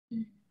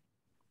Did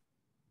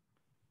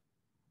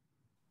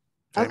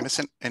I Okay.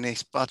 miss any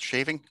spots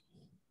shaving?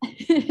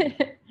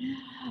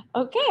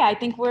 Okay, I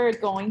think we're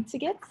going to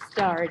get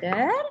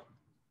started.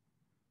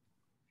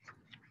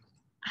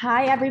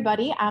 Hi,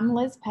 everybody. I'm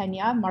Liz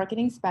Pena,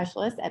 Marketing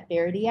Specialist at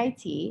Verity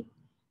IT.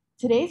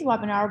 Today's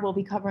webinar will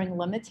be covering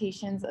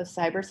limitations of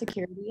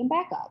cybersecurity and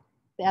backup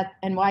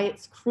and why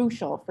it's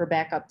crucial for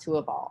backup to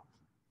evolve.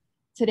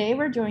 Today,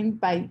 we're joined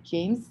by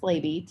James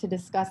Slaby to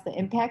discuss the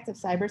impact of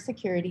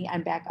cybersecurity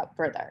and backup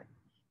further.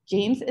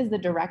 James is the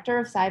Director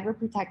of Cyber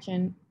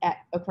Protection at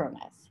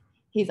Acronis.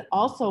 He's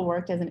also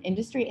worked as an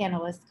industry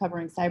analyst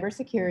covering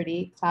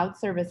cybersecurity, cloud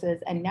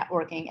services, and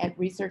networking at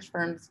research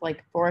firms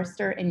like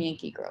Forrester and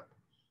Yankee Group.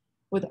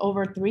 With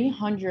over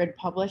 300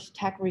 published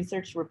tech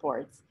research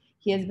reports,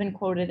 he has been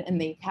quoted in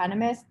The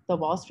Economist, The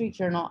Wall Street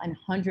Journal, and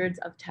hundreds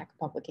of tech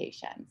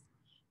publications.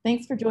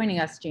 Thanks for joining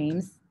us,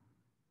 James.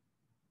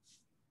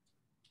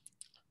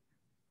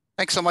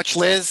 Thanks so much,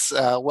 Liz.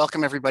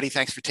 Welcome, everybody.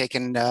 Thanks for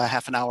taking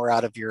half an hour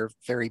out of your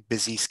very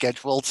busy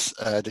schedules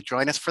to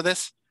join us for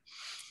this.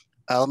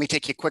 Let me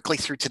take you quickly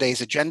through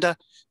today's agenda.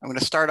 I'm going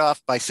to start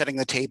off by setting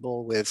the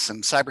table with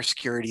some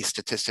cybersecurity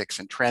statistics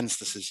and trends.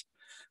 This is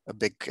a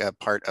big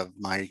part of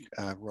my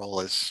role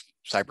as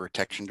Cyber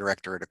Protection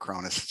Director at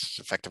Acronis. It's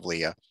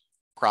effectively a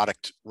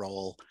product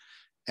role,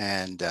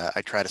 and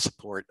I try to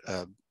support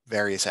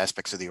various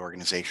aspects of the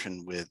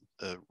organization with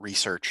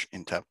research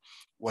into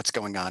what's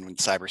going on with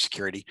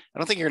cybersecurity. I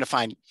don't think you're going to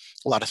find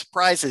a lot of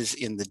surprises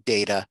in the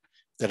data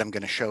that I'm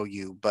going to show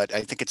you, but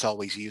I think it's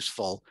always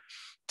useful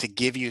to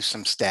give you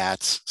some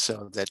stats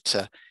so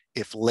that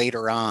if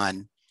later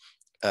on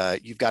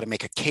you've got to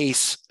make a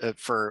case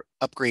for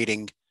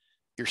upgrading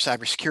your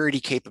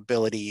cybersecurity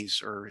capabilities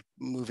or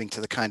moving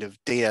to the kind of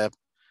data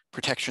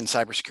protection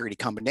cybersecurity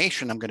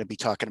combination I'm going to be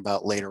talking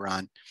about later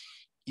on,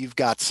 you've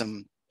got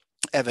some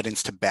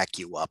evidence to back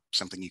you up,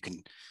 something you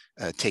can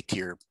take to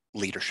your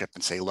leadership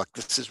and say, look,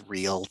 this is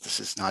real. This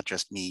is not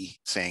just me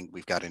saying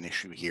we've got an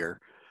issue here.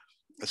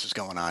 This is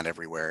going on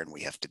everywhere and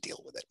we have to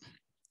deal with it.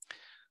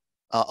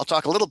 I'll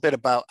talk a little bit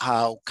about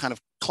how kind of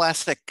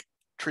classic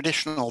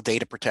traditional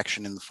data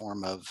protection in the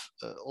form of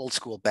old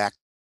school backup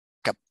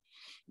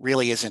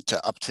really isn't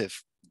up to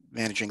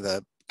managing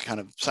the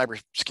kind of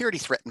cybersecurity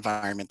threat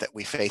environment that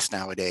we face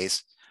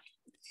nowadays.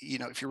 You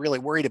know, if you're really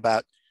worried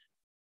about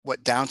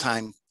what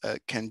downtime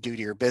can do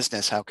to your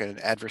business, how can it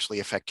adversely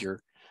affect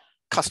your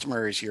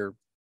customers, your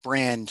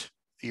brand,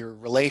 your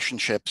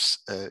relationships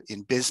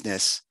in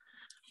business,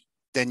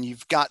 then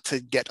you've got to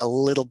get a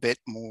little bit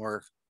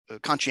more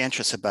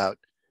conscientious about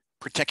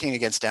protecting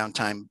against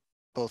downtime,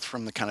 both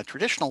from the kind of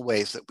traditional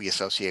ways that we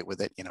associate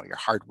with it. You know, your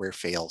hardware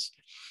fails,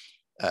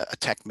 a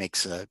tech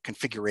makes a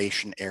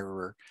configuration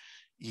error,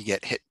 you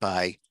get hit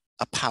by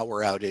a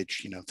power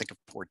outage. You know, think of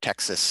poor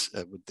Texas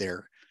with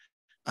their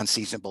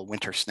unseasonable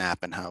winter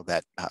snap and how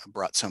that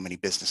brought so many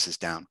businesses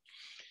down.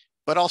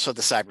 But also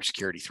the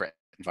cybersecurity threat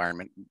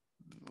environment.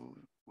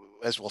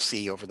 As we'll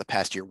see over the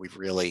past year, we've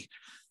really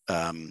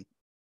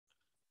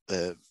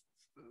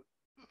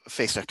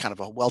faced a kind of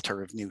a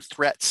welter of new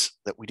threats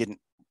that we didn't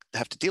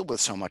have to deal with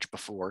so much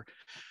before.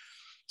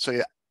 So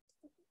yeah,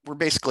 we're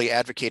basically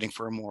advocating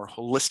for a more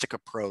holistic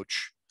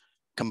approach,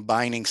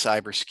 combining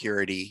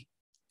cybersecurity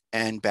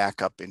and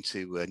backup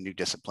into a new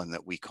discipline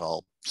that we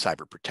call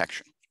cyber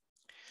protection.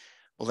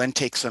 We'll then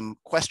take some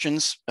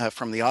questions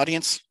from the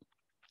audience,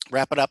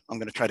 wrap it up. I'm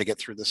going to try to get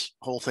through this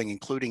whole thing,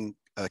 including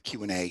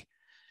Q&A,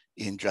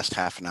 in just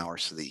half an hour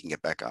so that you can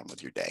get back on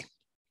with your day.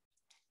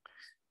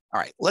 All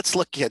right, let's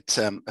look at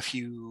a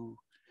few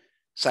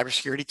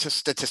cybersecurity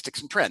statistics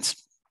and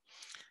trends.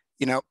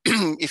 You know,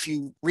 if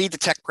you read the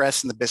tech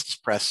press and the business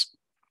press,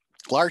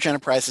 large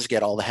enterprises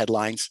get all the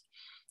headlines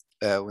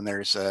when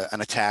there's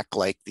an attack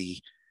like the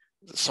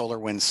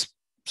SolarWinds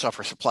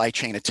software supply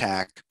chain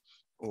attack,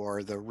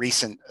 or the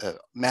recent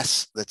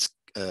mess that's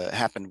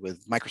happened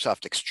with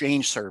Microsoft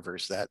Exchange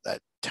servers, that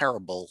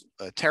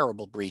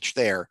terrible breach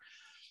there.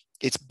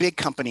 It's big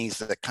companies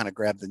that kind of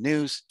grab the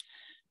news.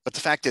 But the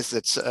fact is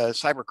that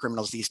cyber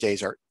criminals these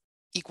days are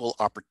equal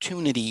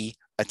opportunity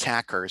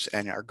attackers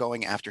and are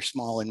going after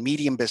small and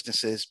medium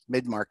businesses,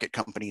 mid-market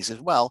companies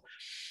as well.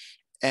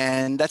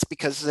 And that's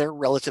because they're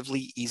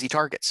relatively easy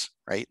targets,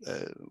 right?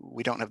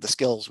 We don't have the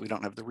skills, we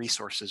don't have the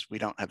resources, we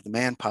don't have the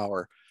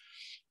manpower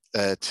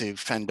to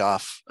fend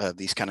off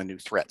these kind of new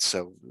threats.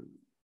 So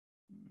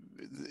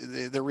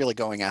they're really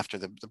going after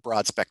the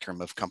broad spectrum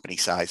of company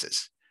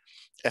sizes.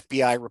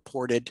 FBI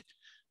reported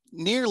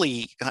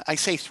nearly, I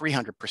say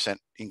 300%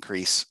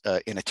 increase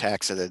in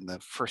attacks in the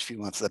first few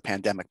months of the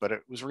pandemic, but it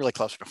was really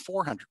closer to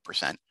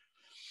 400%.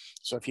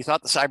 So if you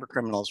thought the cyber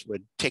criminals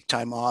would take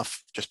time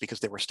off just because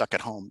they were stuck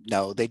at home,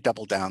 no, they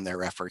doubled down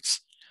their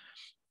efforts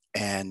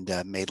and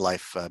made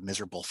life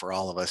miserable for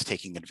all of us,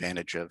 taking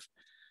advantage of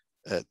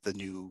the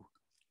new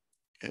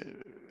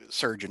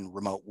surge in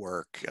remote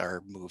work,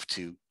 our move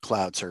to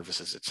cloud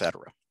services, et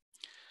cetera.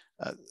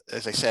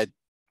 As I said,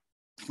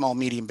 small,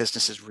 medium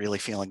businesses really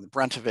feeling the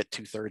brunt of it.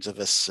 2/3 of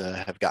us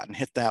have gotten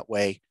hit that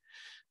way.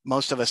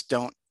 Most of us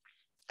don't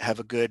have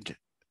a good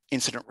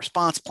incident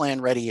response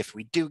plan ready if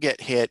we do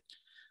get hit.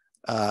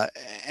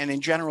 And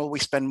in general, we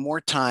spend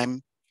more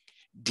time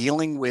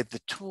dealing with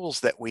the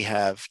tools that we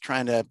have,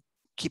 trying to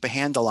keep a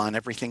handle on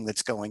everything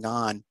that's going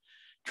on,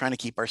 trying to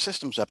keep our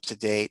systems up to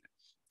date,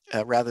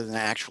 rather than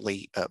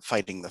actually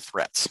fighting the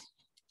threats.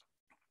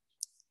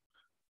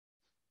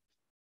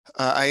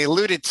 I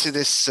alluded to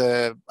this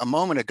a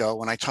moment ago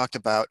when I talked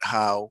about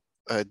how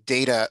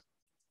data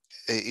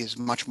is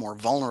much more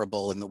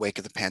vulnerable in the wake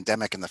of the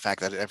pandemic and the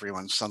fact that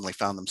everyone suddenly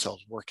found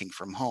themselves working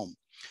from home.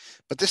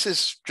 But this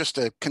is just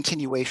a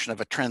continuation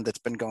of a trend that's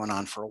been going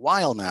on for a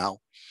while now,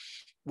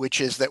 which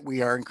is that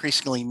we are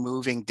increasingly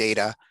moving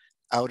data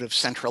out of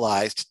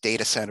centralized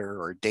data center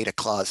or data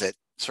closet,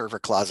 server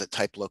closet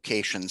type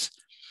locations,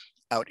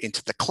 out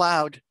into the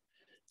cloud,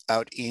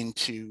 out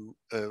into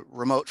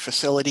remote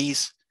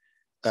facilities,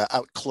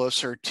 out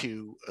closer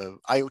to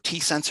IoT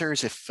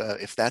sensors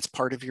if that's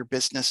part of your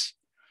business.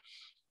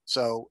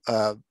 So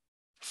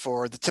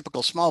for the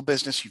typical small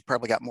business, you've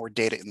probably got more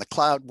data in the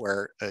cloud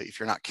where if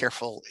you're not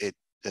careful, it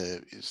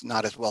is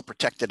not as well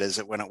protected as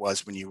when it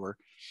was when you were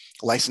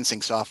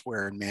licensing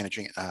software and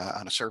managing it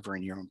on a server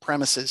in your own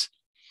premises.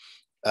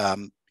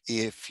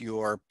 If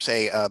you're,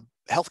 say, a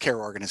healthcare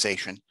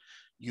organization,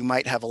 you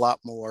might have a lot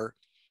more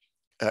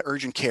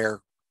urgent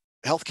care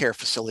healthcare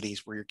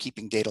facilities where you're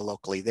keeping data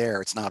locally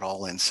there. It's not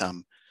all in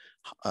some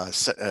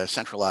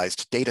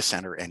centralized data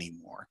center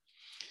anymore.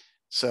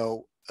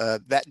 So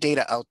that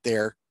data out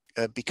there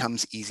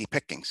becomes easy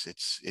pickings.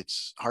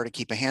 It's hard to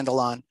keep a handle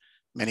on.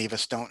 Many of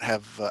us don't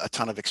have a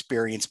ton of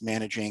experience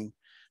managing,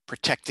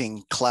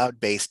 protecting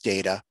cloud-based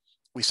data.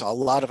 We saw a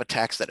lot of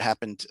attacks that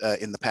happened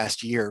in the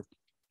past year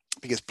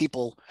because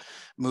people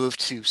moved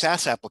to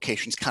SaaS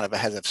applications kind of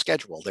ahead of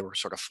schedule. They were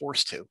sort of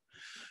forced to.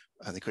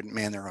 They couldn't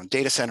man their own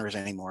data centers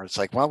anymore. It's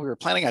like, well, we were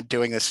planning on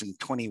doing this in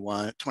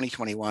 2021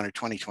 or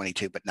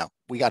 2022, but no,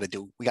 we got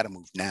to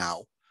move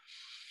now.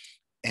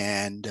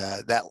 And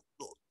that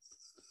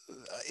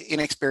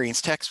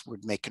inexperienced techs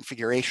would make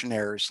configuration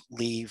errors,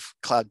 leave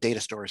cloud data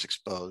stores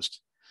exposed,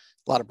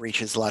 a lot of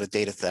breaches, a lot of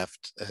data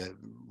theft,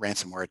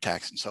 ransomware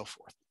attacks, and so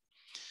forth.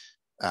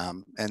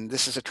 And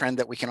this is a trend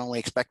that we can only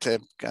expect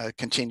to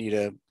continue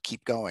to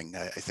keep going.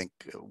 I think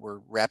we're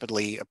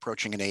rapidly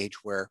approaching an age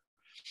where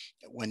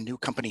when new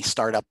companies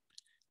start up,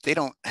 they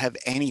don't have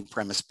any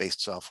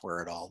premise-based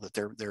software at all, that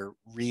they're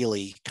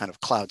really kind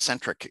of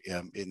cloud-centric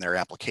in their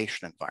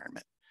application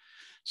environment.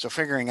 So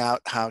figuring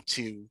out how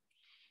to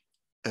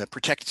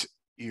protect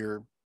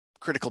your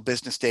critical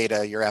business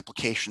data, your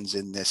applications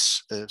in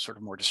this sort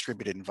of more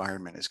distributed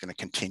environment is going to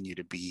continue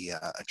to be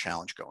a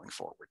challenge going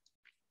forward.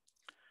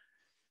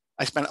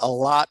 I spent a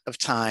lot of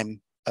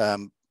time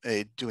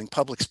doing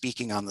public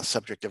speaking on the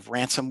subject of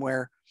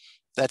ransomware.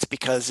 That's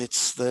because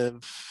it's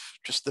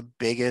just the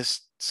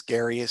biggest,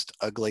 scariest,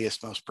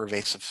 ugliest, most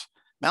pervasive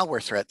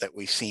malware threat that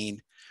we've seen.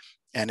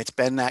 And it's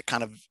been that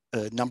kind of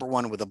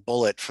 #1 with a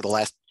bullet for the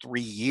last 3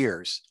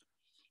 years.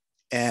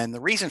 And the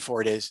reason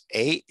for it is,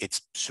 A,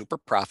 it's super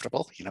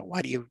profitable. You know,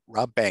 why do you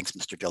rob banks,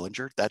 Mr.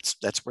 Dillinger?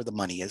 That's where the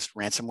money is.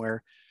 Ransomware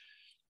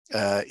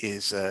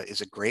is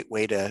a great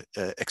way to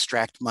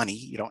extract money.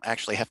 You don't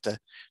actually have to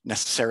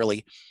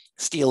necessarily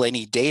steal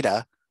any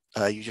data.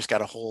 You just got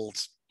to hold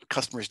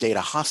customers'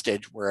 data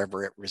hostage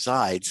wherever it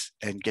resides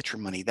and get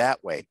your money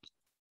that way.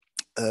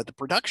 The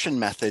production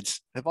methods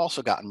have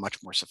also gotten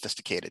much more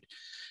sophisticated.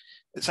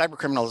 Cyber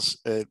criminals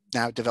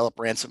now develop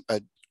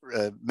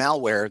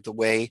malware the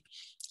way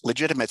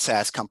legitimate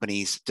SaaS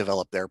companies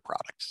develop their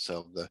products.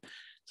 So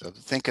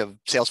think of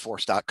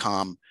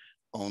Salesforce.com,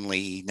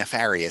 only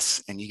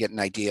nefarious, and you get an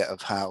idea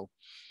of how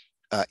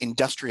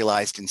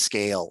industrialized in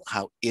scale,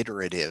 how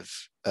iterative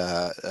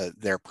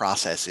their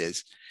process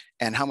is,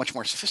 and how much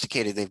more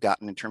sophisticated they've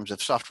gotten in terms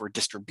of software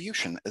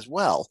distribution as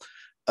well.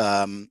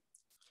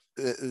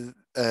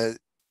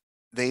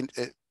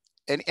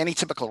 Any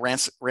typical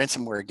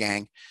ransomware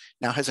gang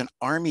now has an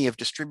army of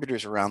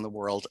distributors around the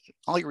world.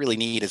 All you really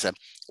need is a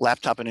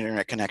laptop and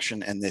internet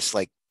connection and this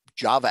like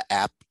Java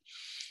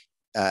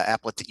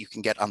applet that you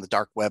can get on the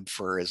dark web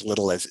for as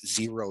little as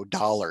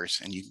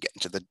 $0, and you can get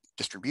into the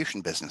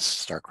distribution business,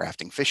 start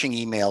crafting phishing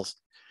emails,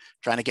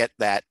 trying to get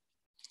that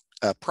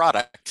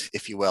product,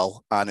 if you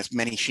will, on as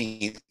many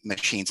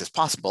machines as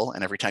possible.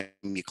 And every time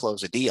you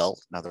close a deal,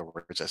 in other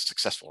words, a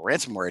successful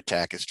ransomware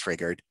attack is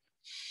triggered,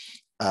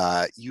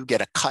 you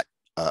get a cut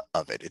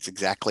of it. It's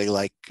exactly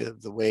like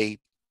the way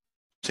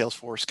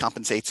Salesforce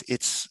compensates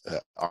its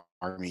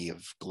army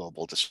of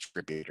global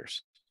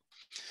distributors.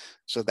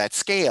 So that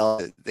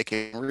scale, they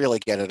can really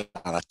get it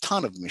on a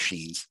ton of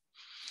machines.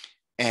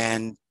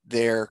 And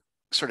their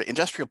sort of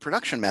industrial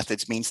production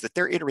methods means that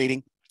they're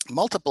iterating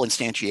multiple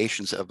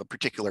instantiations of a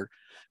particular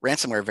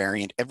ransomware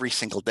variant every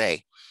single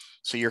day.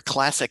 So your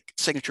classic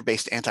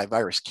signature-based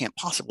antivirus can't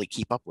possibly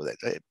keep up with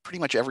it. Pretty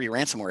much every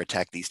ransomware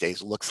attack these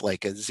days looks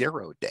like a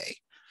 0 day.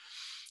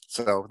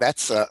 So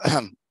that's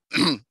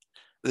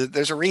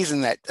there's a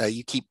reason that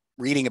you keep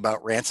reading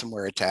about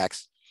ransomware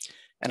attacks.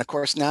 And of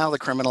course, now the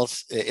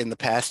criminals in the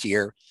past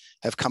year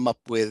have come up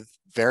with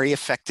very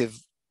effective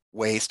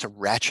ways to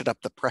ratchet up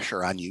the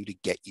pressure on you to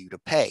get you to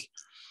pay.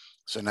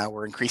 So now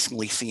we're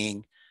increasingly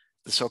seeing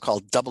the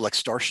so-called double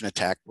extortion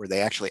attack, where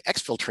they actually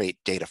exfiltrate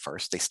data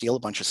first. They steal a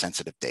bunch of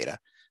sensitive data.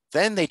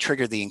 Then they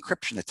trigger the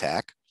encryption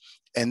attack.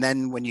 And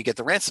then when you get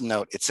the ransom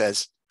note, it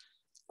says,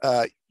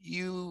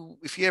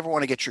 if you ever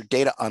want to get your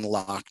data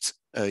unlocked,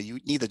 you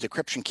need the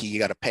decryption key, you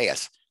got to pay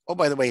us. Oh,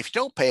 by the way, if you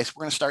don't pay us,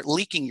 we're going to start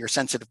leaking your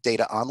sensitive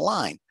data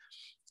online.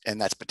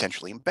 And that's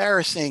potentially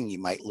embarrassing. You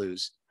might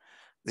lose,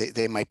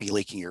 they might be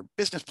leaking your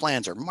business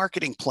plans or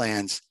marketing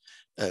plans,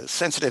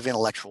 sensitive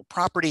intellectual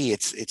property.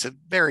 It's a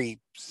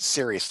very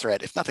serious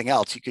threat. If nothing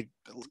else, they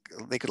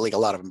could leak a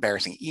lot of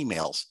embarrassing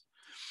emails.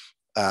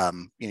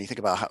 You think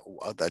about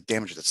the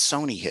damage that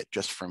Sony hit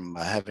just from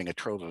having a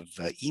trove of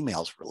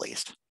emails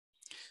released.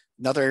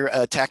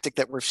 Another tactic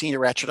that we're seeing to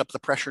ratchet up the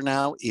pressure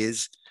now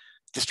is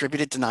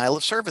distributed denial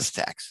of service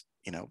attacks.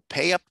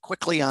 Pay up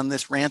quickly on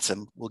this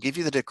ransom. We'll give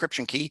you the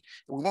decryption key.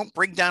 We won't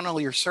bring down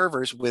all your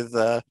servers with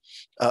a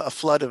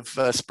flood of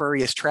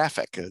spurious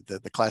traffic,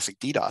 the classic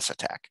DDoS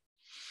attack.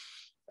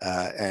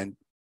 And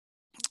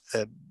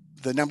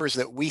the numbers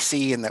that we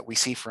see and that we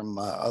see from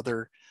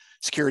other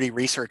security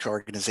research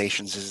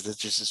organizations is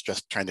that this is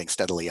just trending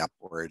steadily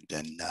upward,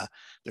 and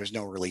there's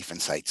no relief in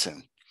sight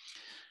soon.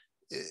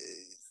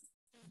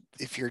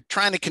 If you're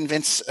trying to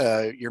convince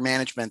your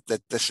management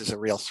that this is a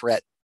real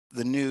threat,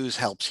 the news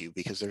helps you,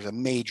 because there's a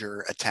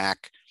major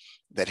attack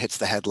that hits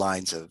the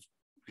headlines of,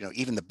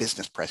 even the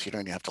business press. You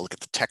don't even have to look at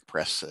the tech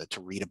press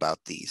to read about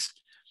these.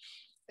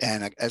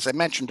 And as I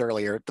mentioned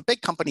earlier, the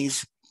big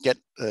companies get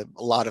a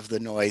lot of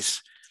the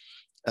noise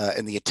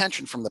and the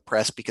attention from the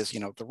press, because,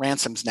 the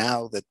ransoms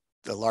now that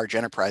the large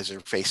enterprises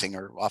are facing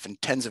are often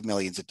tens of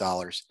millions of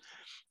dollars.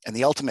 And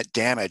the ultimate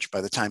damage by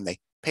the time they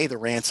pay the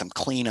ransom,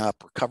 clean up,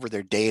 recover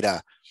their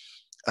data,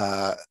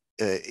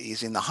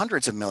 is in the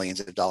hundreds of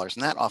millions of dollars.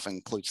 And that often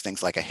includes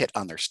things like a hit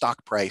on their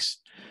stock price,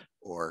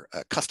 or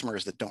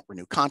customers that don't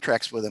renew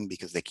contracts with them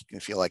because they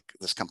feel like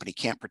this company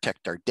can't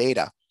protect our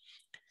data.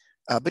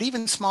 But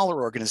even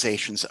smaller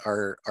organizations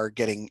are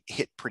getting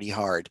hit pretty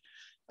hard.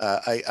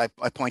 I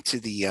point to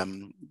the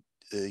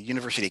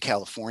University of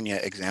California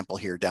example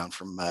here down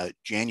from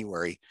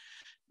January,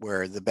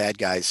 where the bad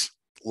guys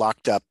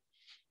locked up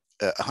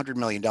 $100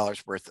 million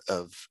worth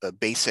of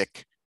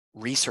basic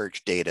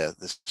research data.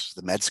 This is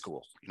the med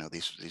school.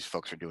 These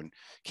folks are doing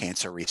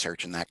cancer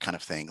research and that kind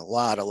of thing. A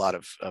lot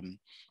of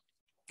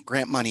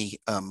grant money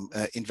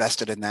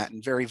invested in that,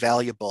 and very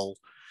valuable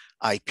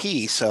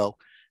IP. So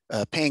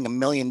paying $1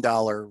 million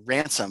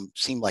ransom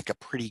seemed like a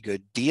pretty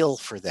good deal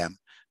for them.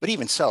 But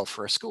even so,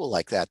 for a school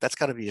like that, that's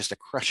got to be just a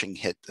crushing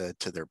hit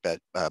to their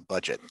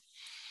budget.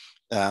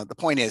 The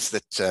point is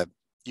that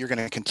you're going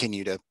to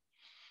continue to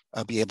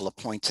be able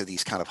to point to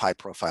these kind of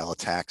high-profile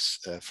attacks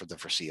for the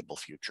foreseeable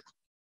future.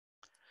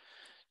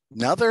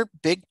 Another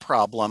big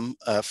problem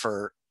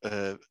for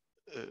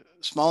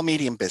small,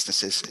 medium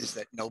businesses is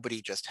that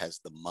nobody just has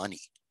the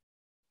money.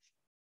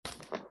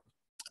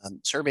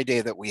 Survey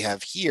data that we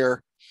have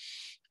here,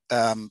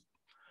 it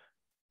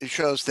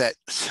shows that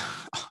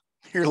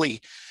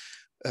nearly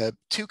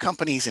 2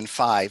 companies in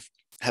 5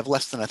 have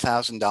less than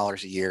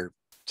 $1,000 a year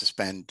to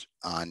spend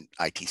on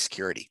IT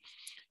security.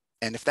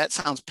 And if that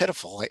sounds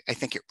pitiful, I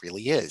think it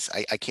really is.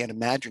 I can't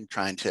imagine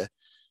trying to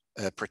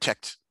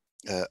protect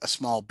a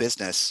small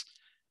business,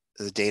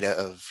 the data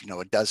of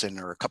a dozen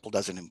or a couple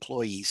dozen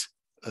employees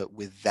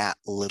with that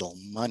little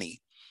money.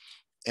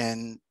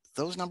 And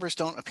those numbers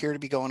don't appear to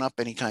be going up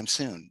anytime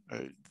soon.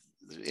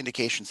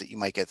 Indications that you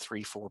might get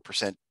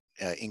 3-4%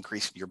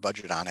 increase in your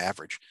budget on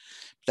average.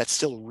 That's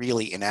still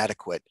really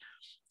inadequate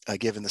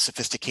given the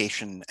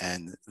sophistication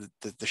and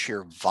the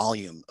sheer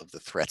volume of the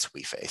threats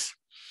we face.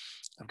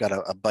 I've got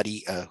a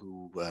buddy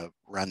who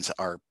runs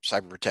our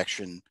cyber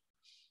protection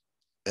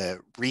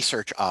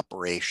research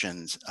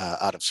operations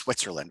out of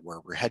Switzerland,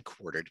 where we're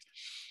headquartered.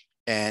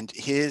 And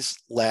his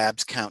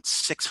labs count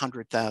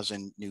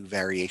 600,000 new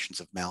variations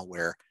of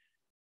malware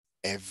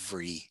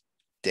every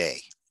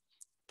day.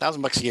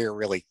 $1,000 a year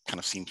really kind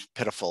of seems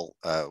pitiful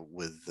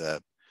with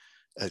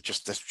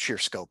just the sheer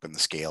scope and the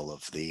scale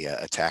of the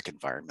attack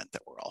environment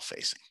that we're all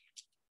facing.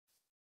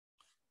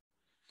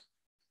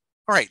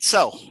 All right,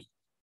 so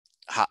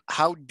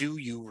how do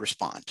you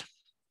respond?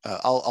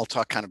 I'll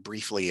talk kind of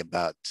briefly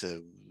about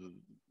the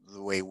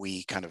way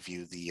we kind of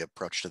view the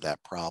approach to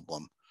that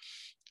problem.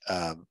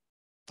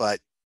 But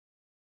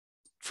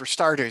for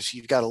starters,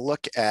 you've got to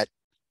look at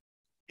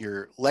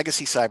your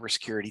legacy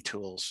cybersecurity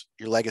tools,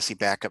 your legacy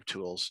backup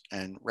tools,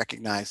 and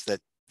recognize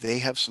that they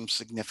have some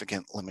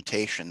significant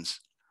limitations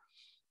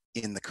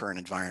in the current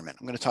environment.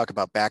 I'm going to talk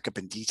about backup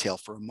in detail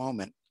for a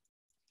moment.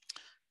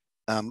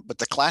 But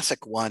the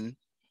classic one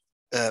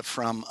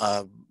from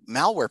a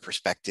malware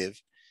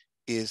perspective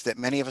is that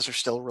many of us are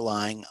still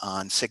relying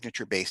on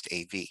signature-based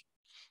AV.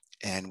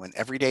 And when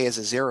every day is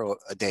a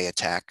zero-a-day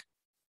attack,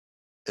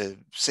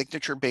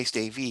 signature-based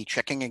AV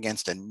checking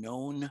against a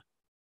known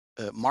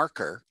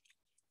marker,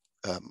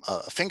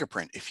 a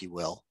fingerprint, if you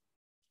will,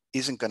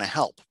 isn't going to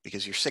help,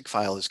 because your SIG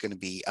file is going to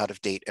be out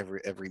of date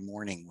every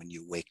morning when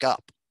you wake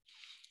up.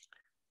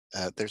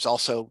 There's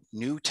also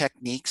new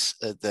techniques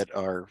that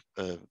are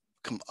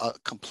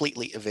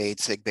completely evade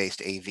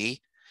SIG-based AV.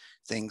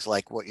 Things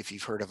like what if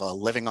you've heard of a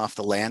living off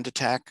the land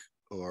attack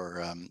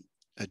or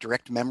a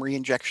direct memory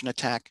injection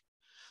attack.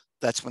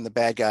 That's when the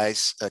bad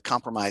guys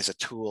compromise a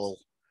tool,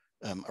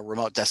 a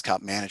remote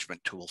desktop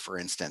management tool, for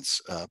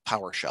instance,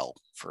 PowerShell,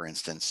 for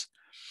instance,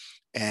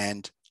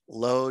 and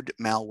load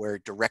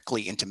malware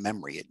directly into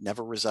memory. It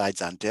never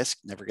resides on disk,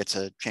 never gets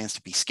a chance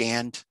to be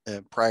scanned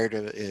prior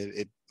to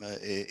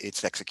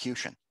its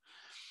execution.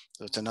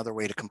 So it's another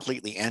way to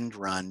completely end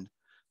run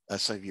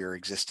some of your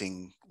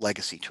existing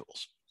legacy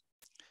tools.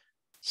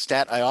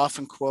 Stat I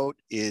often quote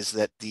is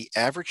that the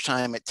average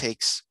time it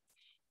takes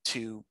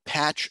to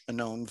patch a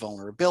known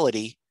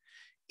vulnerability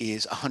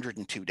is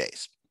 102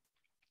 days.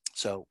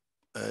 So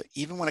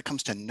even when it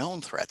comes to known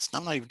threats,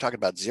 I'm not even talking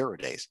about 0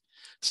 days,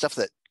 stuff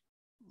that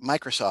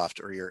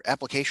Microsoft or your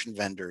application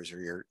vendors or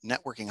your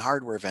networking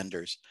hardware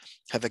vendors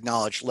have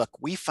acknowledged, look,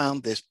 we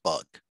found this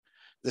bug.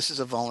 This is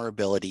a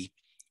vulnerability.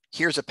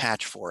 Here's a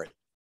patch for it.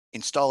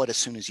 Install it as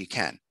soon as you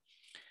can.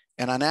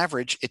 And on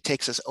average, it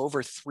takes us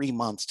over 3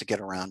 months to get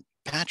around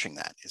patching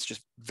that. It's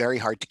just very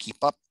hard to keep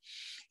up.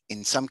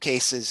 In some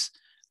cases,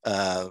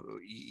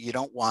 you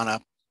don't want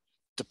to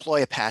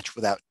deploy a patch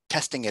without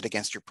testing it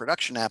against your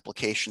production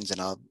applications in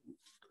a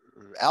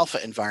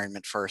alpha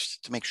environment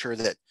first to make sure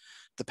that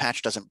the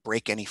patch doesn't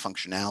break any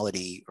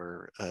functionality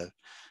or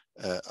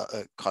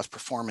cause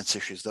performance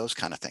issues, those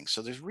kind of things.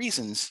 So there's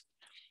reasons.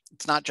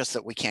 It's not just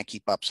that we can't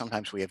keep up.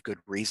 Sometimes we have good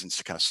reasons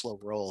to kind of slow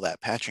roll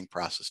that patching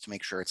process to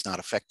make sure it's not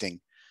affecting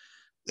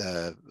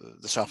the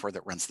software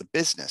that runs the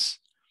business.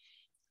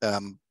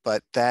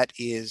 But that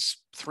is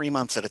 3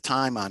 months at a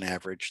time on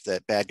average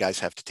that bad guys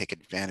have to take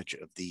advantage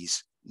of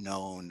these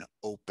known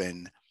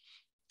open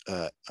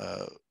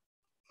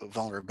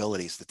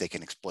vulnerabilities that they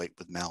can exploit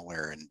with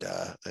malware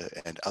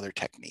and other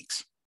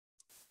techniques.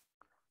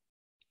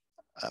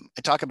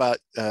 I talk about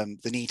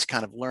the need to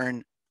kind of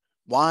learn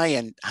why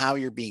and how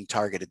you're being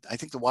targeted. I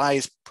think the why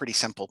is pretty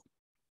simple.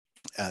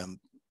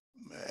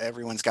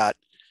 Everyone's got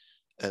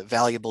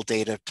valuable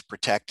data to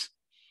protect.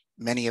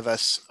 Many of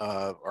us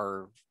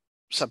are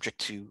subject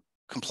to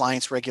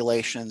compliance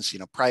regulations,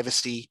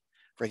 privacy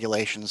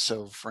regulations.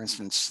 So for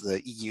instance,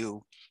 the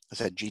EU has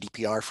had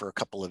GDPR for a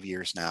couple of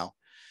years now.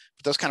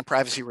 But those kind of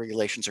privacy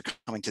regulations are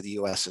coming to the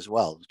US as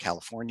well.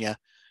 California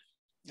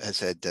has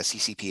had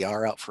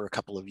CCPR out for a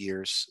couple of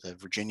years.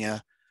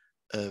 Virginia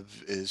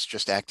is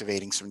just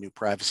activating some new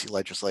privacy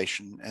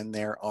legislation. And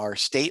there are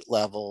state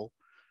level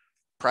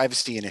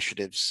privacy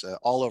initiatives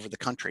all over the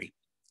country.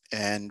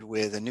 And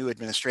with a new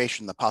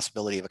administration, the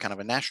possibility of a kind of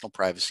a national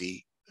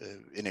privacy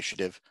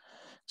initiative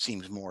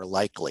seems more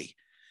likely.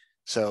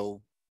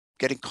 So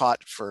getting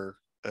caught for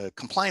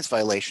compliance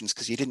violations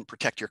because you didn't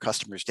protect your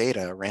customers'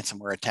 data, a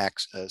ransomware attack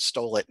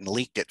stole it and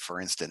leaked it, for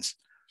instance,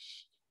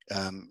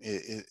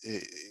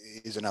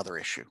 is another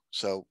issue.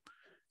 So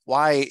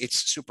why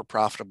it's super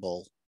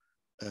profitable,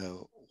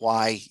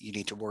 why you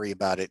need to worry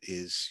about it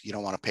is you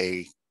don't want to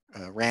pay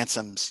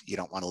ransoms, you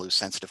don't want to lose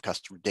sensitive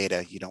customer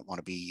data, you don't want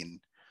to be in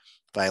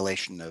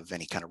violation of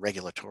any kind of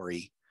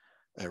regulatory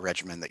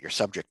regimen that you're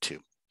subject to.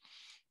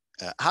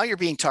 How you're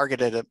being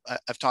targeted,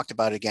 I've talked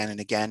about it again and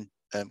again.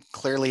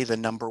 Clearly, the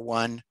number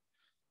one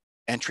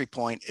entry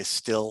point is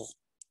still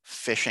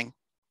phishing.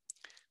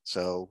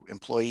 So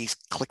employees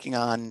clicking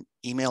on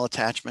email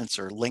attachments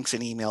or links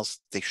in emails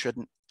they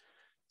shouldn't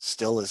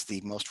still is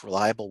the most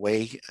reliable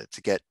way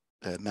to get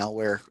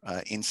malware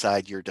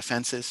inside your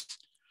defenses.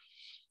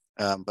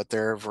 But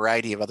there are a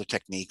variety of other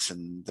techniques,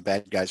 and the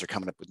bad guys are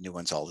coming up with new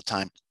ones all the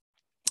time.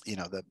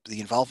 The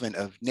involvement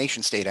of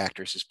nation state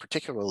actors is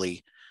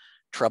particularly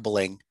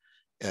troubling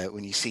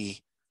when you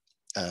see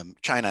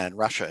China and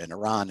Russia and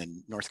Iran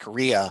and North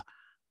Korea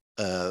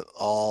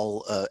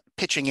all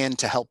pitching in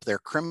to help their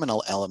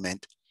criminal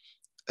element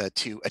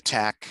to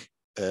attack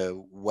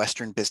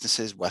Western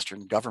businesses,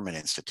 Western government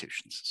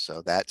institutions.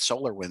 So that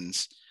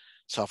SolarWinds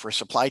software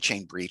supply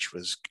chain breach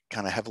was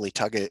kind of heavily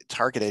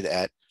targeted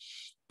at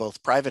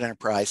both private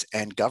enterprise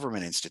and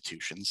government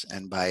institutions.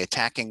 And by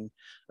attacking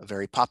a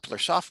very popular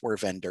software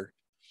vendor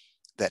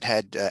that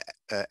had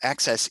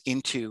access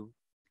into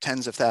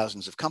tens of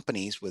thousands of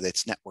companies with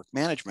its network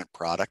management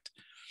product,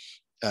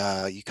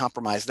 you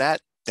compromise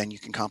that, then you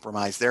can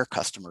compromise their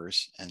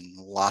customers, and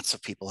lots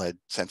of people had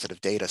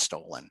sensitive data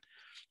stolen.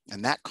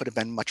 And that could have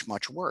been much,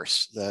 much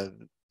worse. The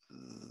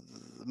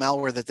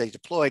malware that they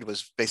deployed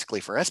was basically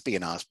for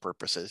espionage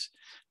purposes,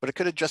 but it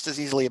could have just as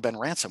easily have been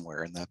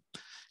ransomware, and the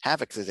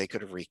havoc that they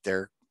could have wreaked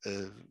there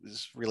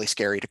is really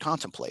scary to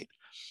contemplate.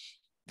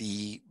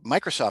 The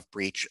Microsoft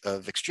breach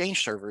of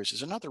Exchange servers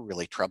is another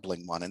really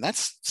troubling one, and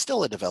that's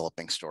still a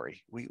developing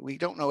story. We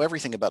don't know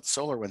everything about the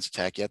SolarWinds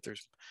attack yet.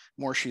 There's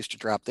more shoes to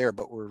drop there,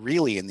 but we're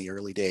really in the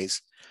early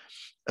days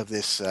of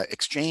this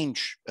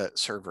Exchange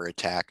server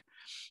attack,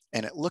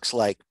 and it looks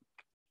like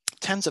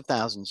tens of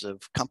thousands of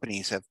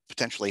companies have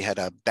potentially had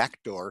a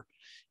backdoor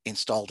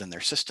installed in their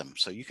system.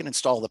 So you can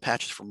install the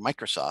patches from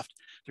Microsoft.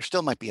 There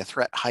still might be a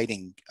threat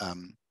hiding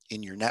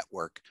in your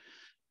network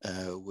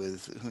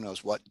with who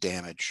knows what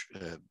damage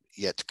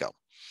yet to go.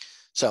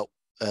 So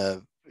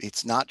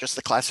it's not just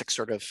the classic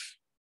sort of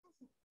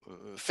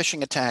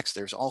phishing attacks.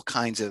 There's all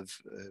kinds of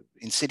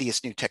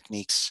insidious new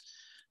techniques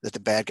that the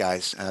bad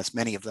guys,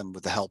 many of them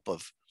with the help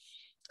of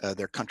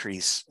their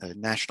country's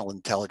national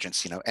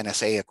intelligence,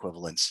 NSA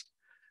equivalents,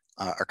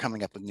 are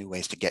coming up with new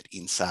ways to get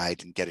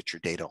inside and get at your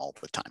data all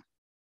the time.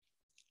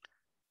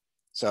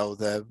 So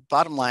the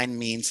bottom line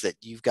means that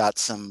you've got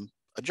some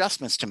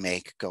adjustments to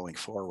make going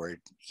forward.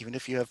 Even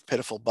if you have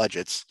pitiful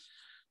budgets,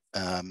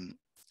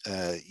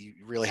 you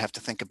really have to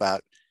think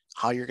about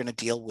how you're going to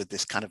deal with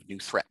this kind of new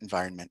threat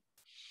environment.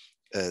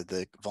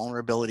 The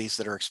vulnerabilities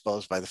that are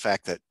exposed by the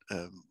fact that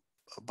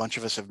a bunch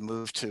of us have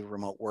moved to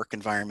remote work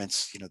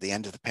environments. The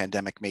end of the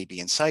pandemic may be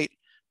in sight,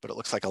 but it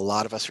looks like a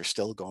lot of us are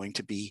still going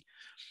to be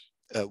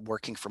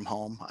working from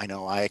home. I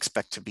know I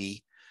expect to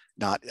be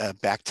not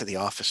back to the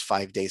office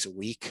 5 days a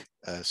week.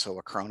 So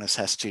Acronis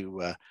has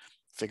to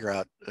figure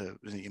out,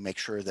 make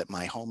sure that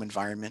my home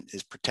environment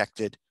is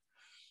protected.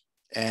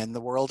 And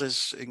the world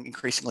is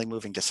increasingly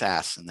moving to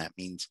SaaS, and that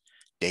means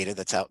data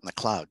that's out in the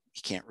cloud.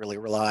 You can't really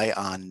rely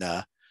on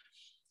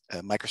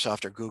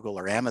Microsoft or Google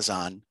or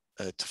Amazon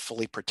to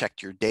fully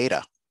protect your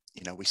data.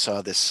 We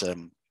saw this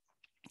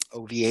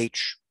OVH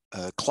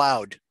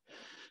Cloud,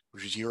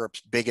 which is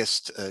Europe's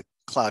biggest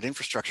cloud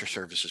infrastructure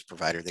services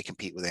provider. They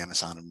compete with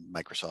Amazon and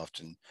Microsoft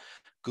and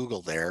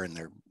Google there, and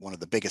they're one of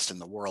the biggest in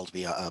the world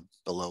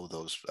below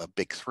those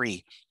big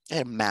three. They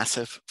had a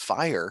massive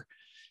fire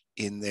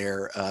in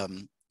their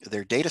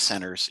data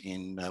centers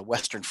in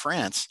Western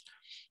France,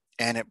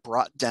 and it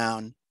brought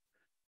down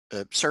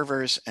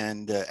servers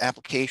and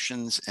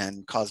applications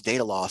and caused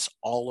data loss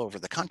all over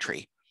the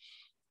country.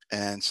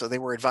 And so they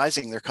were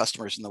advising their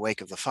customers in the wake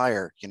of the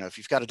fire, if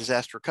you've got a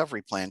disaster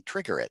recovery plan,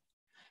 trigger it.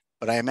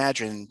 But I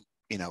imagine,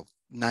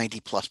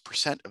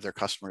 90+% of their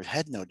customers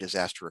had no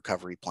disaster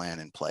recovery plan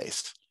in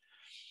place.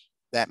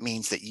 That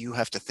means that you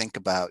have to think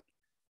about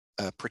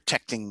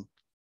protecting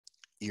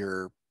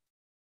your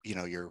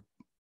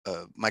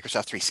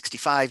Microsoft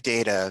 365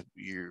 data,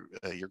 your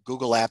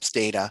Google Apps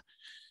data,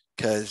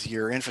 because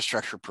your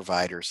infrastructure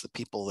providers, the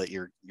people that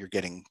you're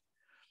getting,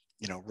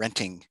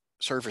 renting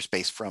server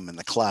space from in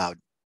the cloud,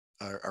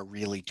 are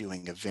really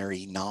doing a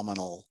very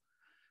nominal,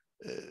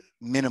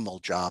 minimal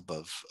job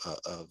of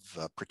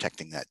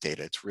protecting that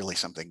data. It's really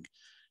something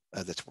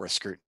that's worth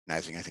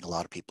scrutinizing. I think a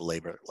lot of people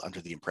labor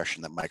under the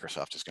impression that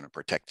Microsoft is going to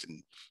protect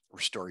and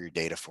restore your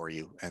data for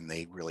you, and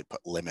they really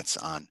put limits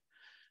on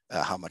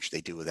how much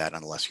they do with that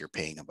unless you're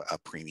paying a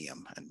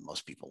premium, and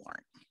most people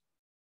aren't.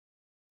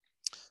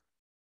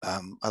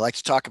 I like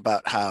to talk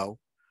about how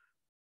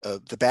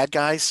the bad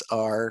guys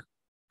are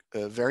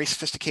very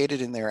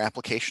sophisticated in their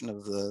application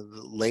of the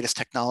latest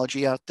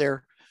technology out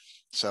there.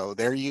 So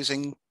they're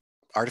using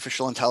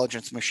artificial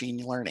intelligence,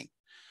 machine learning.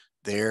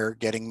 They're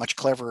getting much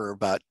cleverer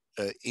about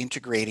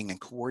integrating and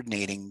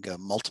coordinating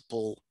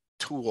multiple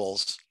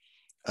tools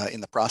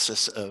in the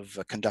process of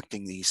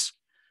conducting these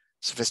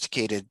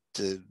sophisticated,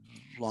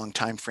 long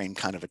time frame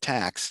kind of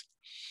attacks.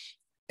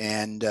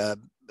 And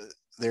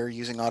they're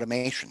using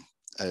automation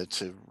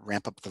to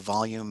ramp up the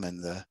volume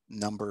and the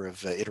number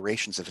of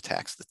iterations of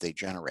attacks that they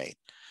generate.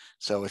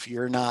 So if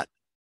you're not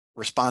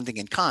responding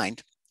in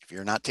kind, if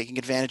you're not taking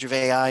advantage of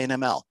AI and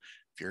ML,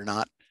 if you're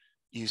not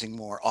using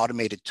more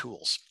automated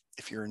tools,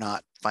 if you're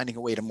not finding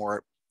a way to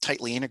more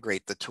tightly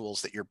integrate the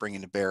tools that you're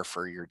bringing to bear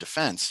for your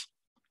defense,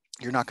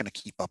 you're not going to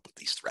keep up with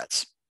these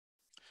threats.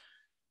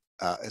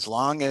 As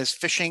long as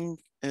phishing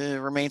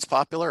remains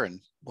popular,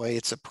 and boy,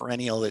 it's a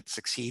perennial that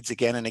succeeds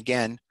again and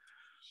again,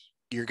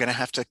 you're going to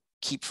have to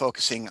keep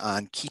focusing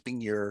on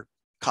keeping your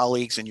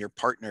colleagues and your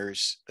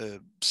partners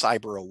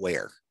cyber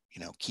aware.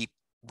 Keep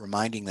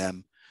reminding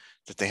them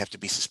that they have to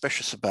be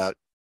suspicious about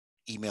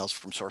emails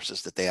from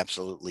sources that they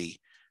absolutely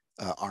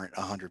aren't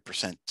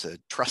 100%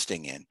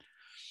 trusting in.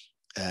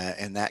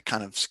 And that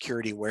kind of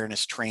security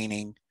awareness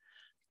training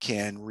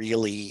can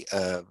really,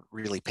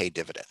 really pay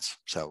dividends.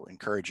 So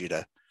encourage you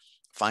to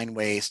find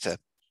ways to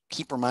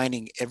keep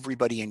reminding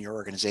everybody in your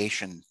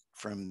organization,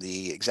 from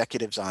the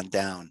executives on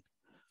down,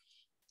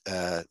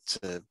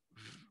 to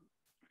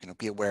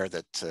be aware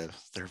that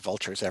there are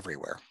vultures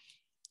everywhere.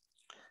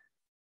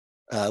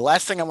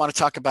 Last thing I want to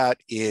talk about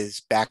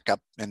is backup,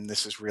 and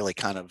this is really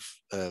kind of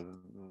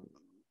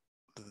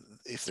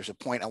if there's a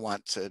point I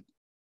want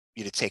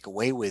you to take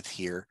away with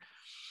here,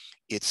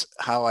 it's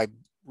how I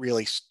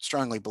really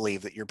strongly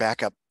believe that your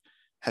backup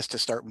has to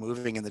start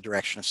moving in the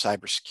direction of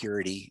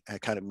cybersecurity,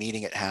 kind of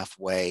meeting it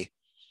halfway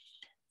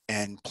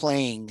and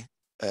playing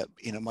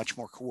in a much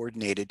more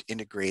coordinated,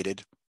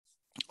 integrated,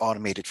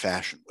 automated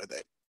fashion with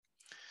it.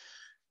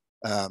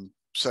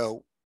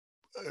 So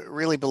I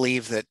really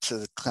believe that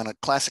the kind of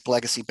classic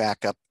legacy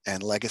backup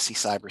and legacy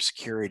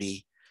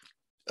cybersecurity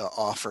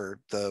offer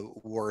the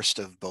worst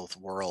of both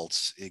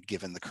worlds,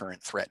 given the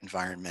current threat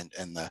environment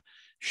and the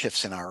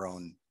shifts in our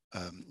own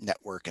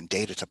network and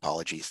data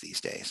topologies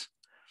these days.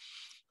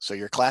 So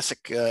your classic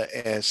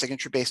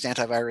signature-based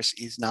antivirus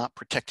is not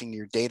protecting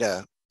your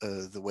data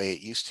the way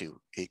it used to.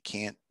 It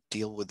can't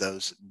deal with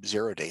those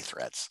zero-day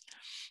threats.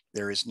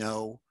 There is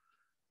no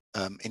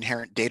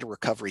inherent data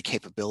recovery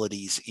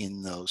capabilities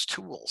in those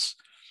tools.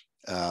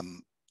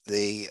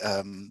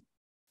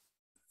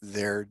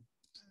 They're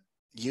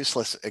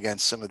useless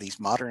against some of these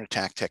modern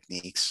attack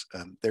techniques.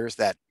 There's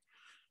that,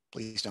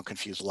 please don't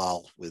confuse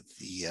LOL with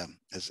the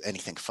as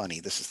anything funny.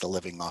 This is the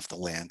living off the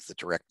land, the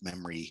direct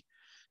memory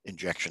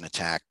injection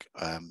attack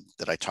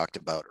that I talked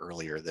about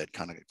earlier that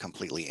kind of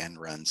completely end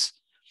runs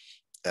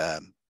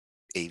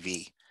AV.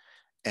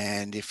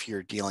 And if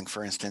you're dealing,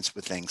 for instance,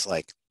 with things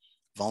like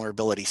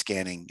vulnerability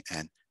scanning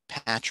and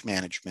patch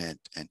management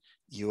and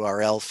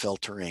URL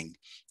filtering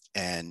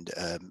and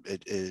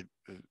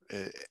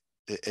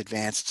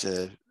advanced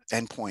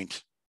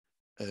endpoint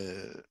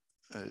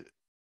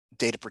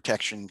data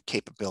protection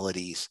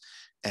capabilities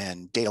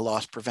and data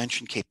loss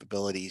prevention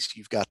capabilities,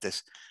 you've got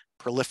this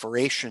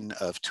proliferation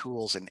of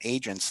tools and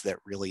agents that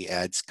really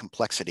adds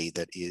complexity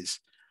that is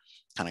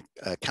kind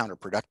of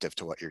counterproductive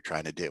to what you're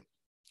trying to do.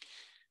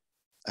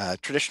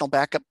 Traditional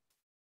backup,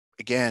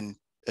 again,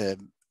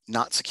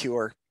 not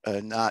secure,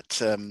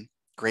 not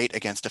great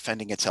against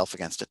defending itself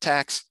against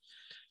attacks.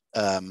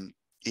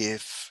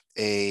 If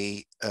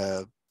a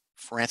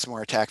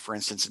ransomware attack, for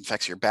instance,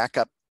 infects your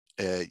backup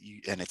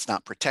and it's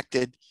not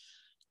protected,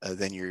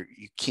 then you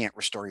can't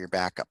restore your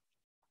backup.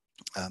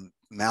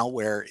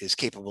 Malware is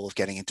capable of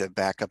getting into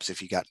backups.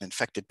 If you got an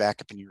infected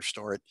backup and you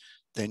restore it,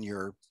 then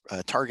your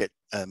target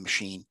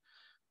machine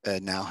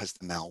now has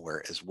the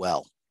malware as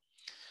well.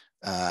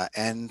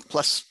 And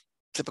plus,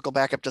 typical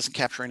backup doesn't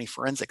capture any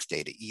forensics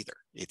data either.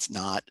 It's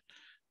not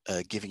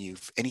giving you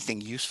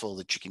anything useful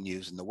that you can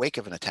use in the wake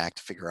of an attack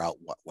to figure out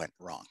what went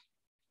wrong.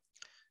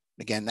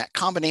 Again, that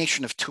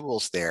combination of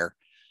tools there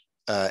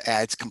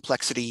adds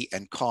complexity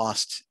and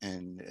cost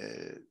and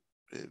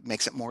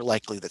makes it more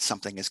likely that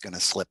something is going to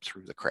slip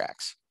through the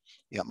cracks.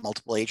 You got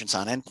multiple agents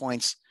on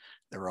endpoints.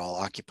 They're all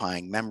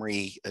occupying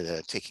memory,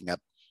 taking up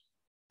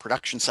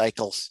production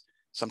cycles.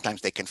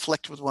 Sometimes they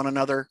conflict with one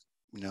another.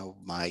 You know,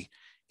 my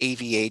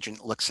AV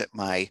agent looks at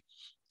my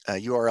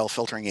URL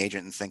filtering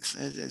agent and thinks,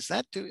 is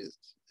that,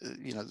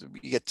 you know,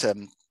 you get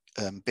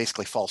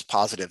basically false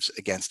positives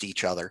against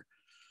each other.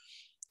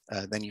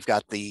 Then you've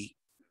got the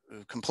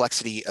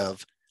complexity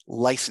of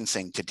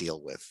licensing to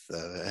deal with,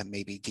 and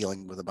maybe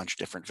dealing with a bunch of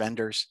different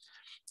vendors.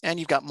 And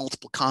you've got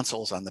multiple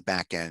consoles on the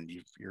back end.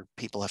 Your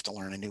people have to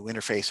learn a new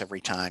interface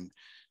every time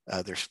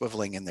they're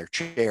swiveling in their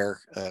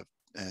chair.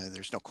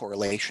 There's no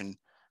correlation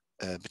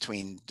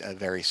between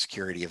various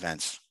security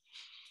events.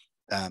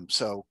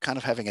 So kind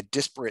of having a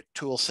disparate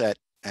tool set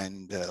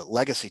and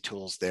legacy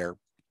tools there,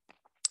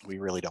 we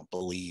really don't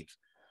believe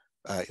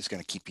is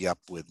going to keep you up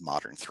with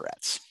modern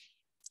threats.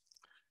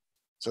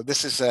 So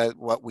this is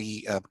what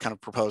we kind of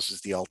propose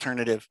as the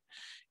alternative,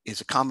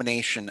 is a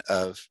combination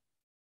of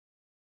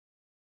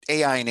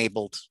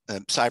AI-enabled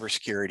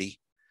cybersecurity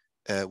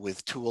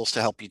with tools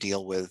to help you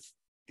deal with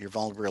your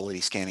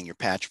vulnerability scanning, your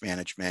patch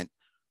management,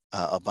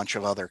 a bunch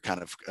of other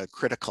kind of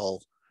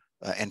critical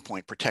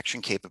endpoint protection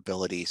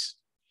capabilities,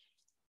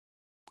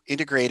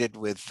 integrated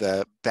with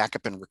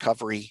backup and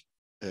recovery,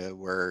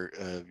 where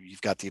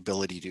you've got the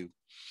ability to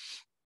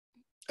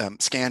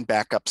scan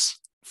backups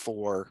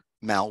for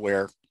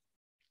malware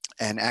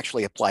and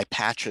actually apply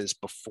patches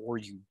before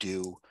you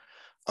do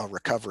a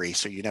recovery,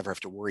 so you never have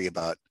to worry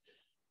about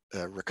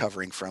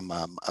recovering from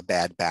a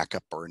bad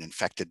backup or an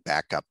infected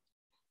backup.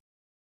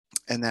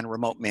 And then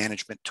remote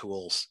management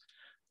tools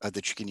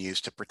that you can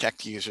use to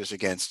protect users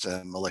against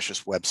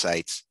malicious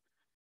websites,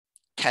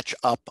 catch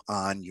up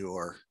on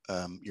your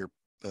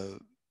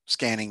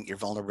scanning, your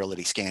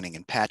vulnerability scanning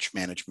and patch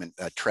management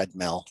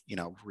treadmill, you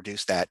know,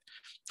 reduce that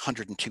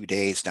 102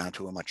 days down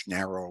to a much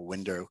narrower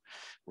window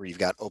where you've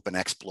got open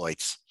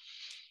exploits.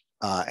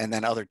 And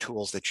then other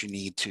tools that you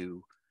need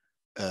to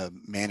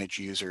manage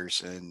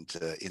users and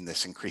in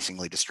this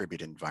increasingly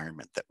distributed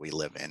environment that we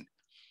live in,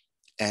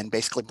 and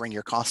basically bring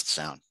your costs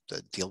down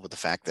to deal with the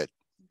fact that,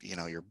 you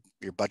know, your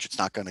budget's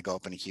not going to go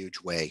up in a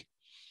huge way.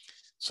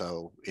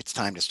 So it's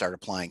time to start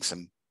applying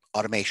some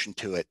automation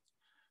to it,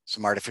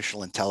 some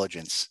artificial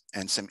intelligence,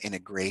 and some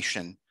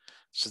integration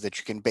so that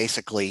you can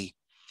basically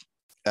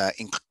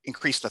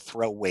increase the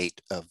throw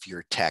weight of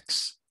your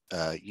techs.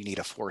 You need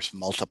a force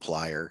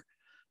multiplier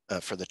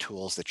for the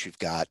tools that you've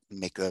got,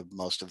 make the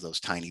most of those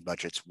tiny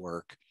budgets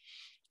work,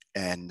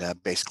 and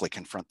basically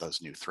confront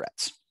those new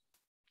threats.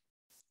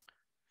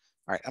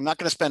 All right, I'm not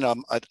going to spend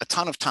a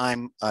ton of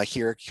time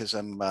here because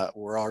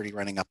we're already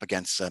running up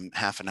against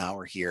half an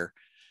hour here,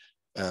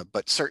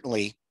 but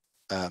certainly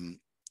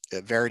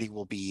Verity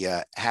will be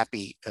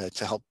happy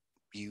to help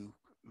you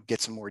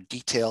get some more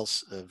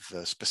details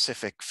of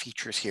specific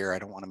features here. I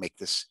don't want to make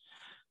this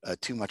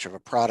too much of a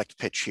product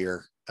pitch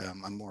here.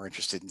 I'm more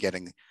interested in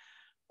getting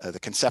the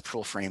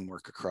conceptual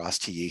framework across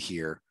to you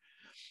here,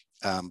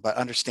 but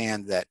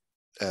understand that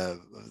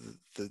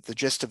the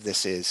gist of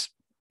this is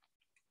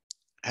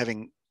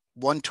having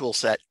one tool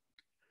set,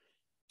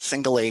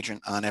 single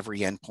agent on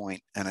every endpoint,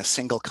 and a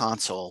single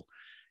console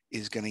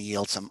is going to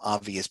yield some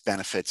obvious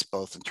benefits,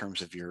 both in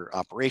terms of your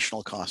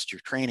operational costs,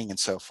 your training, and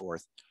so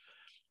forth.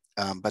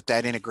 But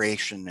that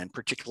integration, and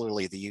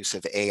particularly the use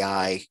of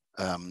AI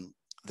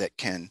that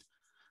can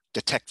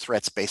detect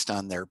threats based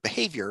on their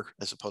behavior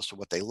as opposed to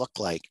what they look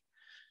like,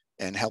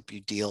 and help you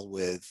deal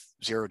with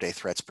zero-day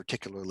threats,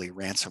 particularly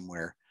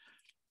ransomware,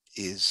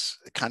 is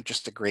kind of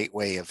just a great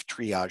way of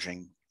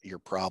triaging your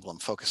problem,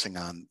 focusing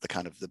on the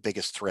kind of the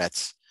biggest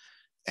threats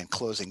and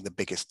closing the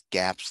biggest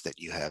gaps that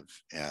you have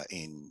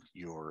in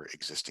your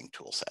existing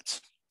tool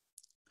sets.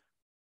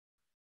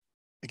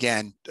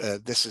 Again,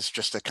 this is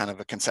just a kind of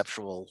a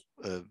conceptual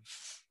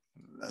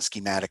a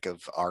schematic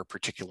of our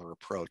particular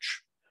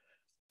approach.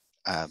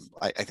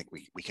 I think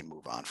we can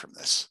move on from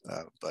this,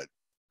 but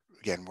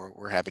again,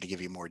 we're happy to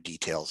give you more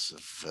details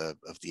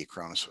of the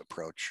Acronis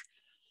approach,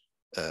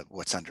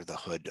 what's under the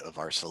hood of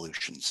our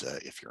solutions,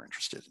 if you're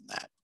interested in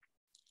that.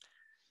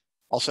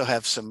 Also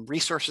have some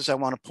resources I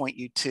want to point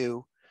you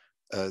to.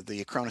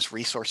 The Acronis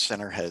Resource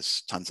Center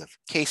has tons of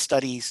case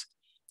studies.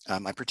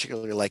 I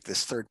particularly like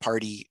this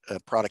third-party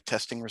product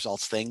testing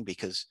results thing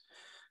because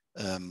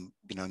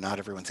not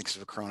everyone thinks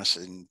of Acronis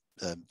in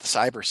the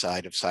cyber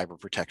side of cyber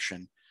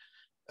protection,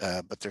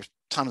 but there's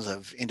tons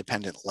of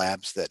independent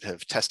labs that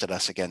have tested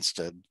us against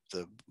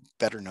the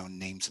better-known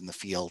names in the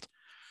field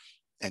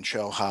and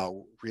show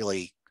how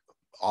really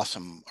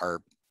awesome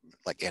our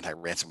like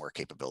anti-ransomware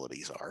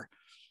capabilities are.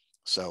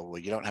 So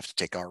you don't have to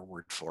take our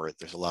word for it.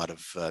 There's a lot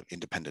of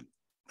independent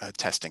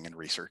testing and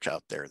research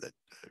out there that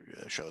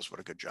shows what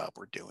a good job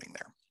we're doing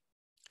there.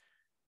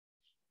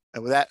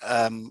 And with that,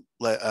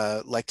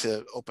 like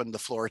to open the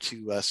floor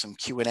to some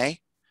Q&A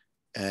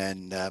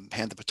and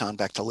hand the baton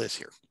back to Liz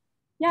here.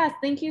 Yes,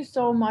 thank you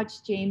so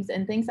much, James,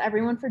 and thanks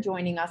everyone for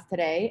joining us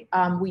today.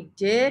 We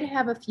did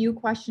have a few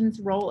questions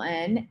roll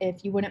in.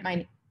 If you wouldn't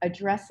mind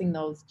addressing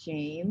those,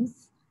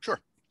 James. Sure.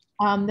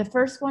 The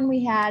first one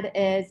we had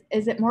is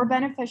it more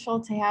beneficial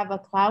to have a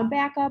cloud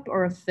backup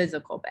or a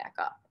physical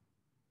backup?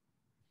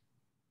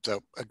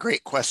 So a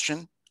great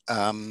question.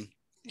 One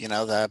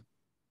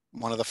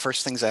of the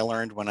first things I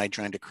learned when I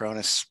joined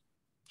Acronis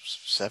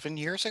 7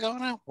 years ago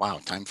now, wow,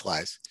 time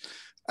flies,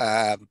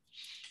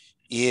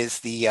 is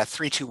the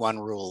 3-2-1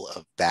 rule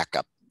of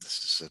backup.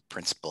 This is a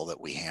principle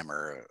that we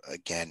hammer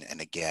again and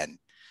again.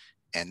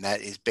 And that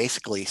is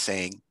basically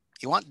saying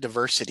you want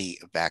diversity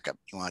of backup.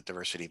 You want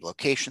diversity of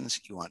locations.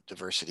 You want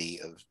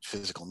diversity of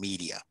physical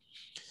media.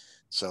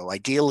 So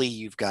ideally,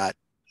 you've got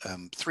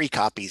 3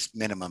 copies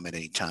minimum at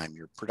any time: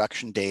 your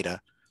production data,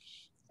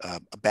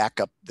 a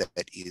backup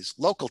that is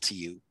local to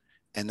you,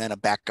 and then a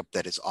backup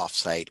that is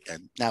offsite.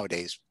 And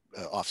nowadays,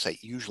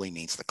 offsite usually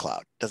means the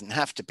cloud. Doesn't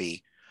have to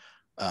be,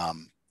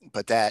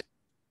 but that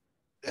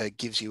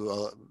gives you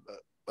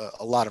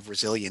a lot of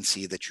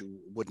resiliency that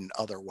you wouldn't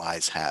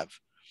otherwise have.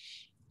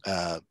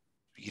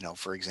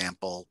 For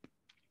example,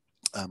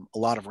 a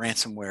lot of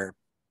ransomware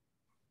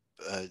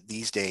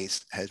these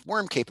days has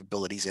worm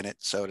capabilities in it.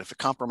 So if it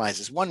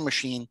compromises one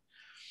machine,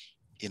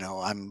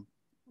 I'm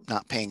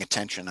not paying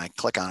attention. I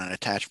click on an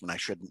attachment I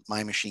shouldn't.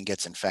 My machine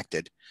gets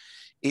infected.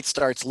 It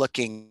starts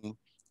looking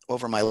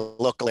over my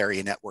local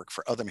area network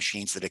for other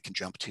machines that it can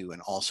jump to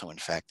and also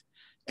infect.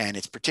 And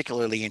it's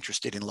particularly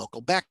interested in local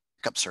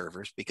backup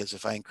servers, because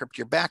if I encrypt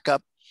your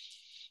backup,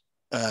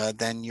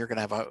 then you're going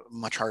to have a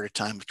much harder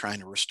time of trying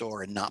to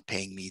restore and not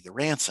paying me the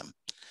ransom.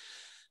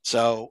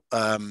 So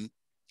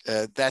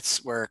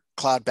that's where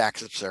cloud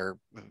backups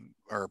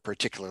are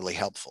particularly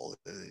helpful.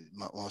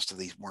 Most of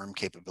these worm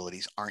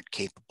capabilities aren't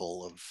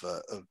capable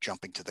of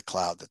jumping to the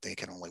cloud, that they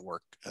can only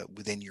work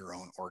within your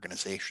own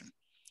organization.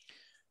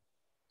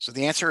 So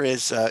the answer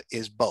is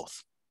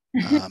both.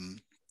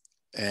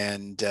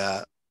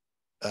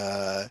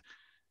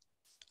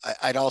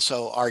 I'd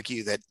also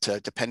argue that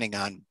depending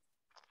on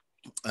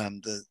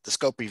the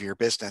scope of your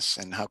business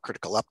and how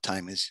critical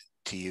uptime is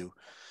to you,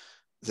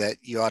 that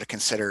you ought to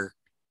consider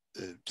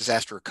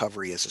disaster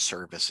recovery as a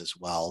service as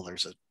well.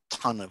 There's a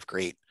ton of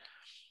great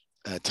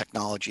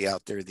technology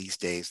out there these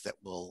days that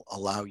will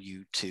allow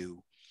you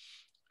to,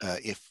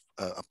 if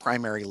a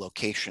primary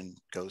location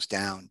goes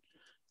down,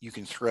 you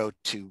can throw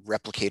 2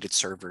 replicated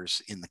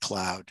servers in the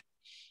cloud,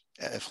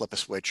 flip a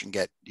switch and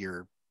get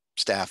your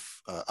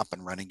staff up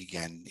and running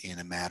again in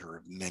a matter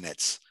of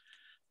minutes.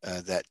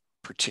 That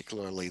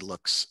particularly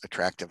looks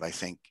attractive, I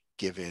think,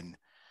 given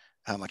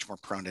how much more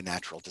prone to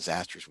natural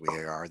disasters we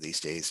are these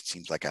days. It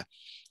seems like a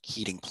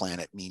heating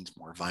planet means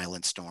more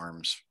violent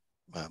storms,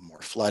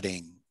 more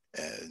flooding,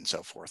 and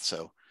so forth.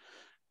 So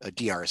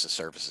DR as a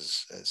service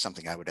is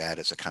something I would add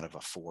as a kind of a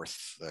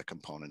 4th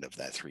component of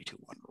that 3-2-1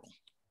 rule.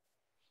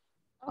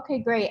 Okay,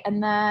 great.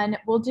 And then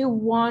we'll do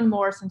one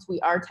more since we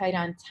are tight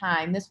on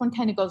time. This one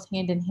kind of goes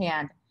hand in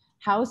hand.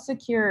 How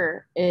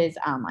secure is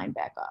online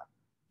backup?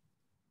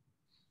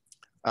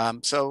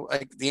 So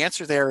the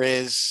answer there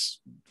is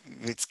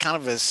it's kind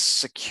of as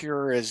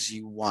secure as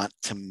you want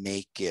to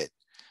make it.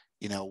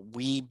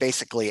 We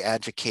basically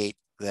advocate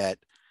that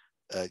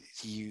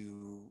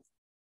you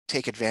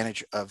take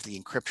advantage of the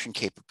encryption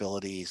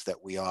capabilities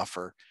that we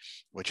offer,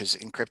 which is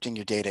encrypting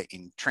your data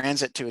in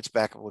transit to its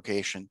backup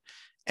location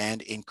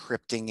and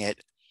encrypting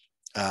it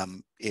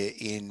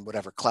in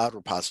whatever cloud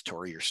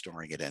repository you're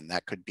storing it in.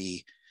 That could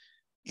be,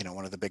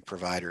 one of the big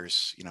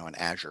providers, an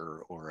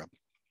Azure or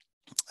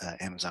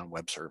Amazon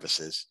Web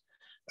Services.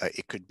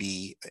 It could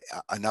be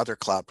another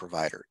cloud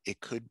provider. It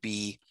could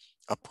be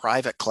a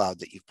private cloud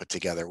that you've put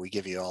together. We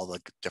give you all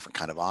the different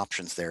kind of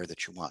options there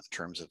that you want in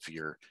terms of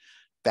your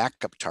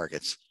backup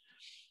targets.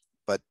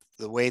 But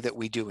the way that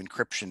we do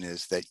encryption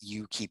is that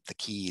you keep the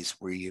keys.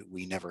 We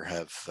never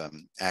have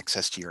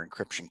access to your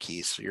encryption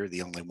keys, so you're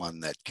the only one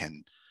that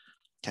can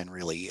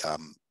really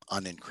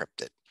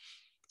unencrypt it.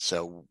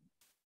 So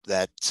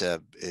that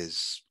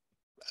is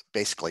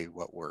basically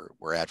what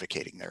we're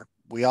advocating there.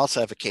 We also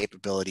have a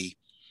capability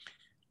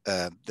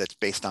that's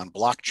based on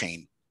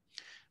blockchain,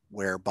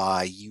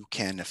 whereby you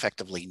can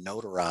effectively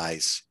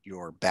notarize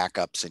your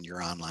backups and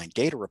your online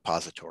data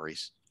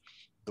repositories.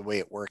 The way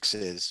it works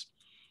is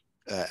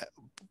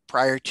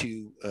prior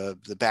to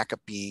the backup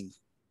being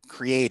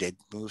created,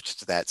 moved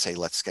to that, say,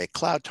 let's say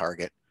Cloud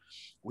Target,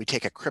 we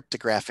take a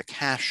cryptographic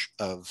hash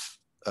of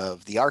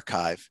the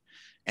archive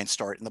and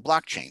store it in the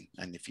blockchain.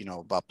 And if you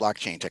know about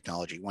blockchain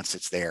technology, once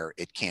it's there,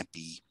 it can't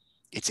be,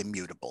 it's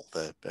immutable.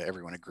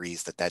 Everyone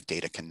agrees that that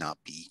data cannot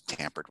be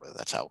tampered with.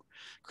 That's how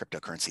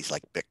cryptocurrencies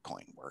like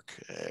Bitcoin work.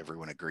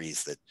 Everyone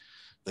agrees that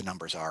the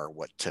numbers are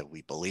what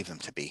we believe them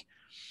to be.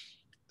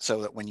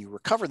 So that when you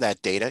recover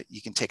that data,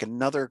 you can take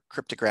another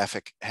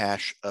cryptographic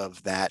hash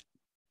of that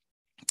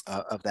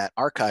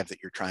archive that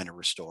you're trying to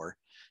restore.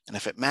 And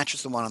if it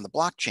matches the one on the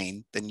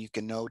blockchain, then you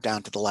can know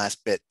down to the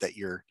last bit that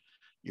your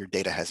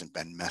data hasn't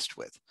been messed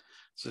with.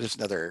 So there's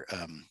another,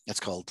 that's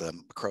called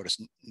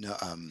Acronis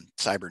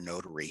Cyber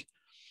Notary.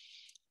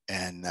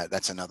 And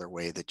that's another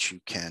way that you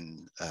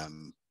can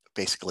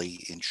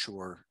basically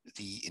ensure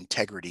the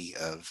integrity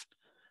of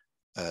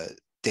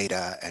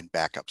data and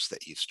backups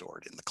that you've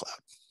stored in the cloud.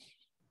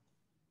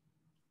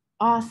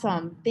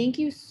 Awesome. Thank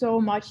you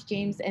so much,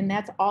 James. And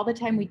that's all the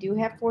time we do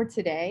have for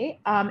today.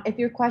 If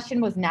your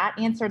question was not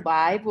answered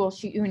live, we'll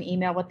shoot you an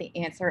email with the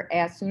answer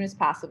as soon as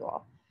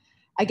possible.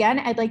 Again,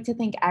 I'd like to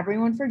thank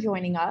everyone for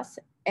joining us.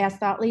 As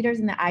thought leaders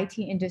in the IT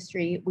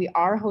industry, we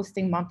are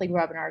hosting monthly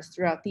webinars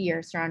throughout the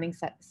year surrounding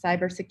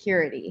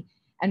cybersecurity.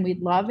 And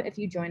we'd love if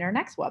you join our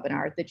next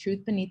webinar, The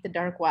Truth Beneath the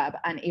Dark Web,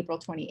 on April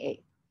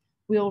 28th.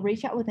 We will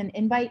reach out with an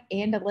invite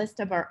and a list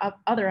of our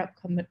other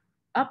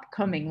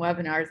upcoming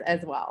webinars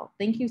as well.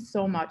 Thank you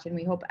so much, and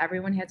we hope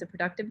everyone has a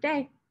productive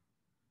day.